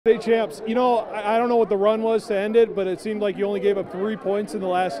State champs, you know, I don't know what the run was to end it, but it seemed like you only gave up 3 points in the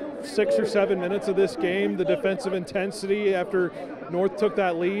last 6 or 7 minutes of this game. The defensive intensity after North took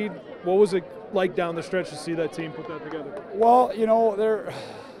that lead, what was it like down the stretch to see that team put that together? Well, this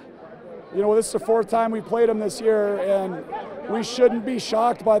is the 4th time we played them this year, and we shouldn't be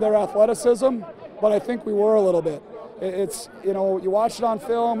shocked by their athleticism, but I think we were a little bit. It's, you watch it on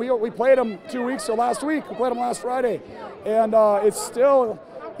film. We played them 2 weeks ago, last week. We played them last Friday, and it's still,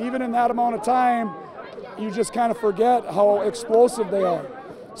 even in that amount of time, you just kind of forget how explosive they are.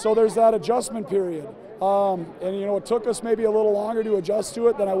 So there's that adjustment period. And it took us maybe a little longer to adjust to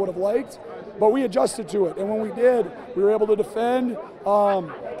it than I would have liked, but we adjusted to it. And when we did, we were able to defend. I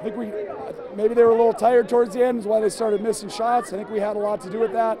think maybe they were a little tired towards the end, is why they started missing shots. I think we had a lot to do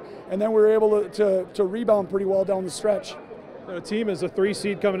with that. And then we were able to rebound pretty well down the stretch. The team is a 3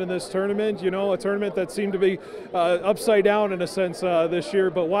 seed coming in this tournament, a tournament that seemed to be upside down in a sense this year.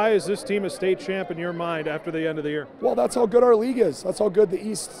 But why is this team a state champ in your mind after the end of the year? Well, that's how good our league is. That's how good the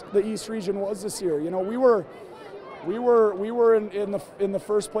East region was this year. We were in the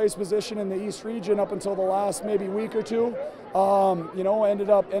first place position in the East region up until the last maybe week or two. Ended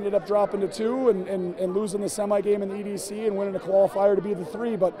up dropping to 2 and losing the semi game in the EDC and winning a qualifier to be the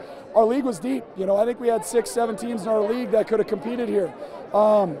 3. But our league was deep. I think we had 6-7 teams in our league that could have competed here.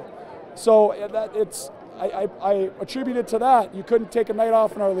 I attribute it to that. You couldn't take a night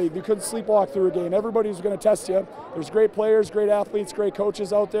off in our league. You couldn't sleepwalk through a game. Everybody was going to test you. There's great players, great athletes, great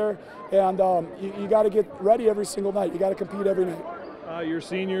coaches out there, and you got to get ready every single night. You got to compete every night. Your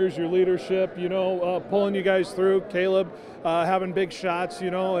seniors, your leadership, pulling you guys through. Caleb having big shots,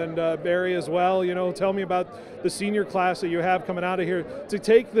 and Barry as well. Tell me about the senior class that you have coming out of here to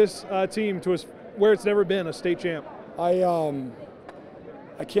take this team to where it's never been, a state champ. I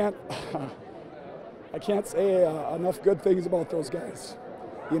can't say enough good things about those guys.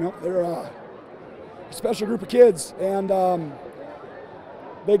 They're a special group of kids, and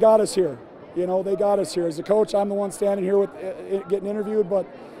they got us here. They got us here. As a coach, I'm the one standing here with getting interviewed, but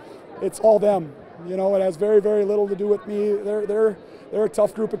it's all them. It has very, very little to do with me. They're a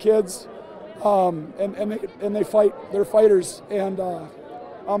tough group of kids, and they fight. They're fighters, and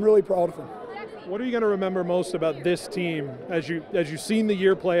I'm really proud of them. What are you going to remember most about this team as you've seen the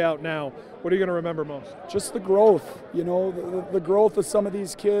year play out now? What are you going to remember most? Just the growth. The growth of some of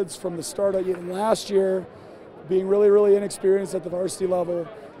these kids from the start of last year, being really, really inexperienced at the varsity level,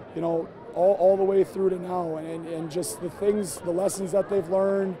 all the way through to now, and just the lessons that they've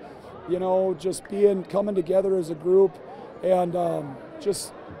learned, just coming together as a group, and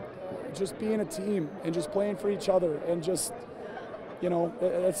just being a team and just playing for each other, and just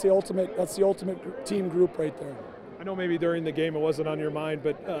that's the ultimate team group right there. I know maybe during the game it wasn't on your mind,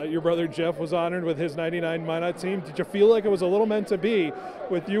 but your brother Jeff was honored with his 99 Minot team. Did you feel like it was a little meant to be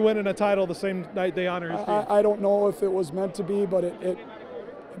with you winning a title the same night they honored his team? I don't know if it was meant to be, but it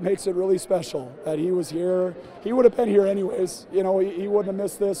makes it really special that he was here. He would have been here anyways. He wouldn't have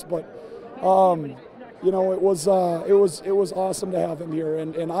missed this, but it was awesome to have him here.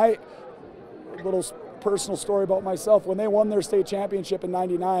 And a little personal story about myself: when they won their state championship in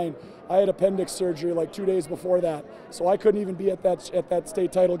 '99, I had appendix surgery like 2 days before that, so I couldn't even be at that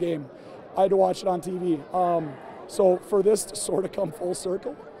state title game. I had to watch it on TV. So for this to sort of come full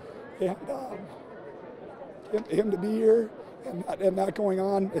circle, and him to be here and that going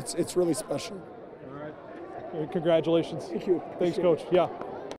on, it's really special. All right. Congratulations. Thank you. Thanks, Coach. Yeah.